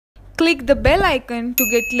Click the bell icon to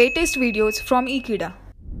get latest videos from Ekeeda.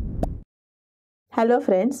 Hello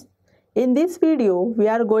friends, in this video we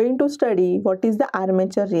are going to study what is the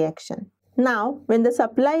armature reaction. Now when the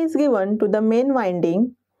supply is given to the main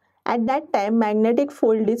winding, at that time magnetic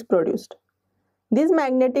field is produced. This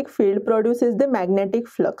magnetic field produces the magnetic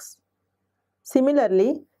flux.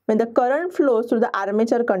 Similarly, when the current flows through the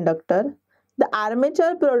armature conductor, the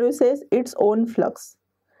armature produces its own flux.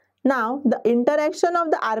 Now, the interaction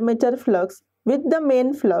of the armature flux with the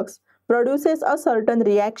main flux produces a certain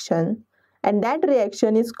reaction, and that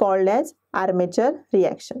reaction is called as armature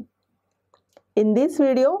reaction. In this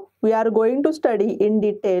video, we are going to study in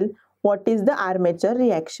detail what is the armature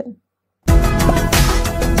reaction.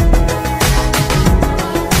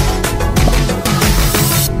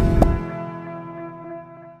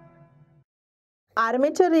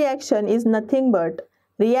 Armature reaction is nothing but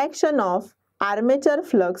reaction of armature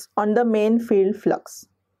flux on the main field flux.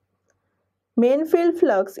 Main field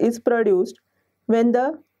flux is produced when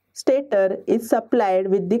the stator is supplied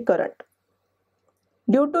with the current.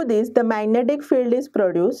 Due to this, the magnetic field is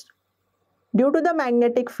produced. Due to the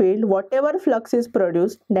magnetic field, whatever flux is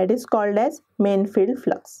produced, that is called as main field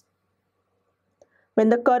flux. When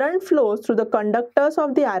the current flows through the conductors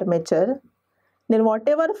of the armature, then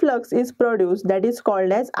whatever flux is produced, that is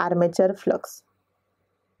called as armature flux.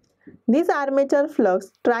 This armature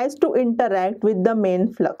flux tries to interact with the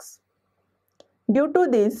main flux. Due to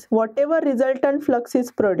this, whatever resultant flux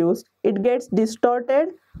is produced, it gets distorted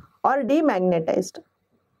or demagnetized.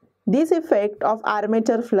 This effect of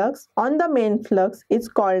armature flux on the main flux is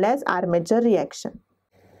called as armature reaction.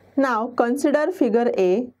 Now consider figure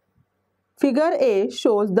A. Figure A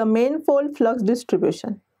shows the main pole flux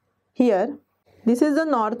distribution. Here, this is the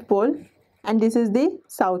north pole and this is the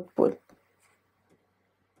south pole.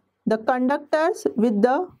 The conductors with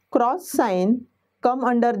the cross sign come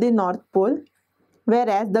under the north pole,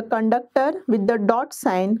 whereas the conductor with the dot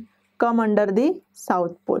sign come under the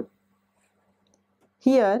south pole.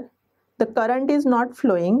 Here, the current is not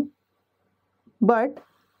flowing, but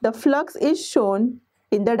the flux is shown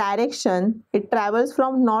in the direction it travels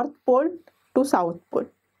from north pole to south pole.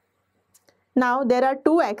 Now, there are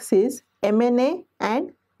two axes, MNA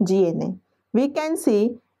and GNA. We can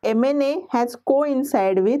see MNA has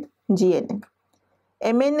coincided with GNA.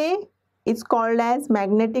 MNA is called as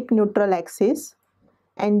magnetic neutral axis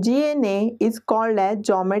and GNA is called as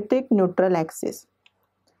geometric neutral axis.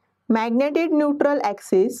 Magnetic neutral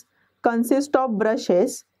axis consists of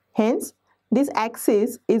brushes, hence this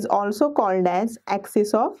axis is also called as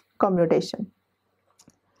axis of commutation.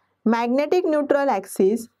 Magnetic neutral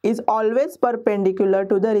axis is always perpendicular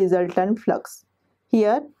to the resultant flux.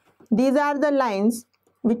 Here, these are the lines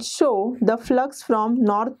which show the flux from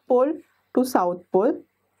north pole to south pole.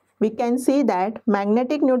 We can see that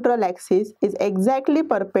magnetic neutral axis is exactly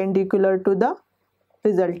perpendicular to the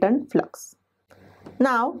resultant flux.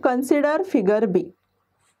 Now consider figure B.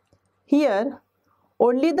 Here,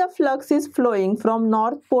 only the flux is flowing from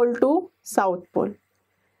north pole to south pole.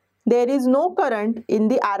 There is no current in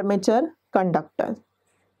the armature conductor.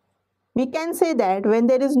 We can say that when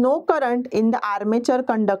there is no current in the armature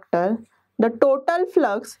conductor, the total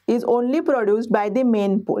flux is only produced by the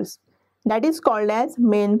main poles. That is called as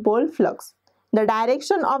main pole flux. The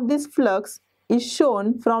direction of this flux is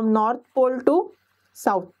shown from north pole to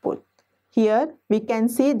south pole. Here we can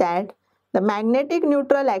see that the magnetic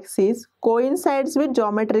neutral axis coincides with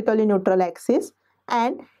geometrically neutral axis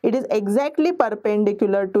and it is exactly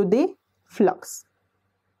perpendicular to the flux.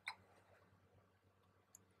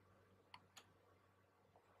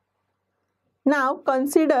 Now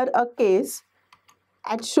consider a case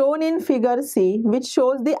as shown in figure C, which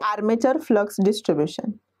shows the armature flux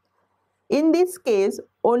distribution. In this case,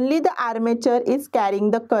 only the armature is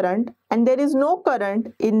carrying the current and there is no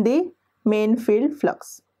current in the main field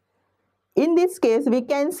flux. In this case, we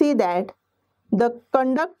can see that the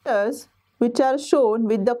conductors which are shown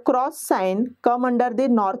with the cross sign come under the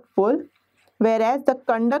north pole, whereas the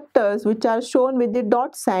conductors which are shown with the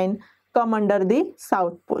dot sign come under the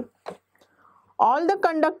south pole. All the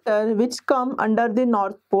conductors which come under the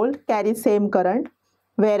north pole carry same current,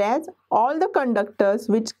 whereas all the conductors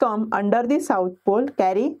which come under the south pole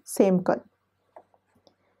carry same current.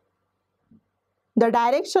 The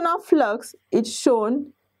direction of flux is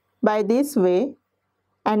shown by this way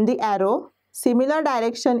and the arrow. Similar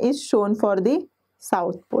direction is shown for the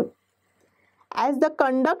south pole. As the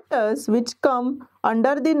conductors which come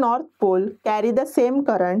under the north pole carry the same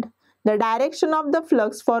current, the direction of the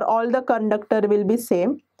flux for all the conductor will be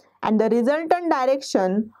same and the resultant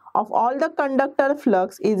direction of all the conductor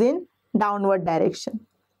flux is in downward direction.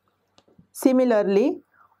 Similarly,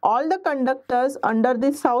 all the conductors under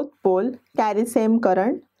the south pole carry same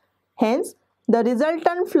current. Hence, the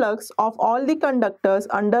resultant flux of all the conductors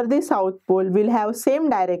under the south pole will have same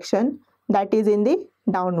direction, that is in the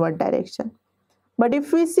downward direction. But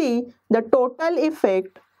if we see the total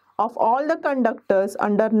effect of all the conductors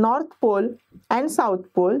under north pole and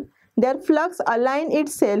south pole, their flux align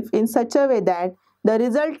itself in such a way that the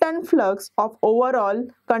resultant flux of overall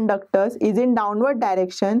conductors is in downward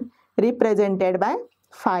direction, represented by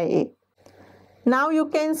phi A. Now you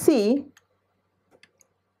can see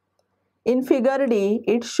in figure D,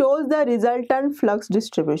 it shows the resultant flux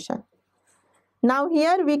distribution. Now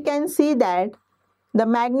here we can see that the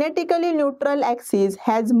magnetically neutral axis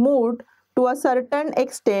has moved to a certain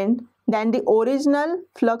extent than the original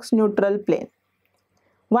flux neutral plane.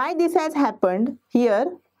 Why this has happened? Here,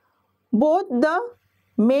 both the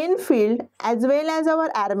main field as well as our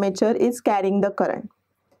armature is carrying the current.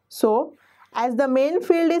 So, as the main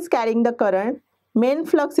field is carrying the current, main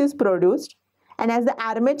flux is produced, and as the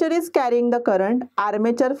armature is carrying the current,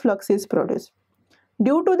 armature flux is produced.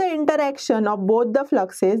 Due to the interaction of both the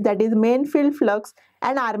fluxes, that is main field flux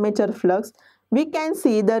and armature flux, we can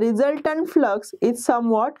see the resultant flux is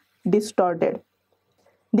somewhat distorted.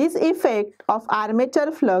 This effect of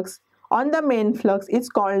armature flux on the main flux is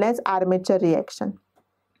called as armature reaction.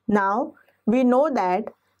 Now, we know that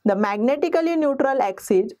the magnetically neutral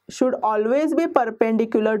axis should always be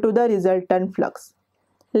perpendicular to the resultant flux.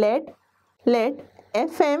 Let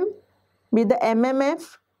Fm be the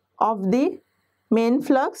mmf of the main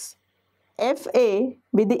flux, Fa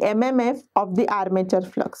be the mmf of the armature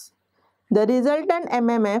flux. The resultant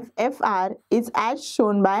mmf Fr is as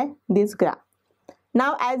shown by this graph.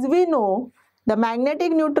 Now, as we know, the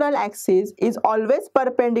magnetic neutral axis is always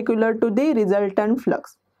perpendicular to the resultant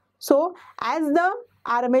flux. So, as the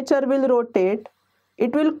armature will rotate,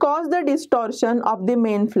 it will cause the distortion of the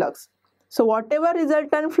main flux. So, whatever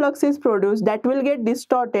resultant flux is produced, that will get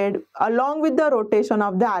distorted along with the rotation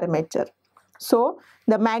of the armature. So,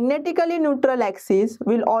 the magnetically neutral axis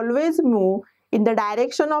will always move in the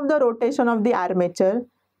direction of the rotation of the armature,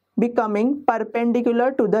 becoming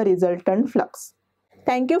perpendicular to the resultant flux.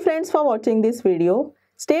 Thank you friends for watching this video.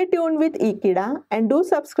 Stay tuned with Ekeeda and do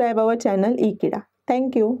subscribe our channel Ekeeda.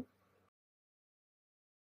 Thank you.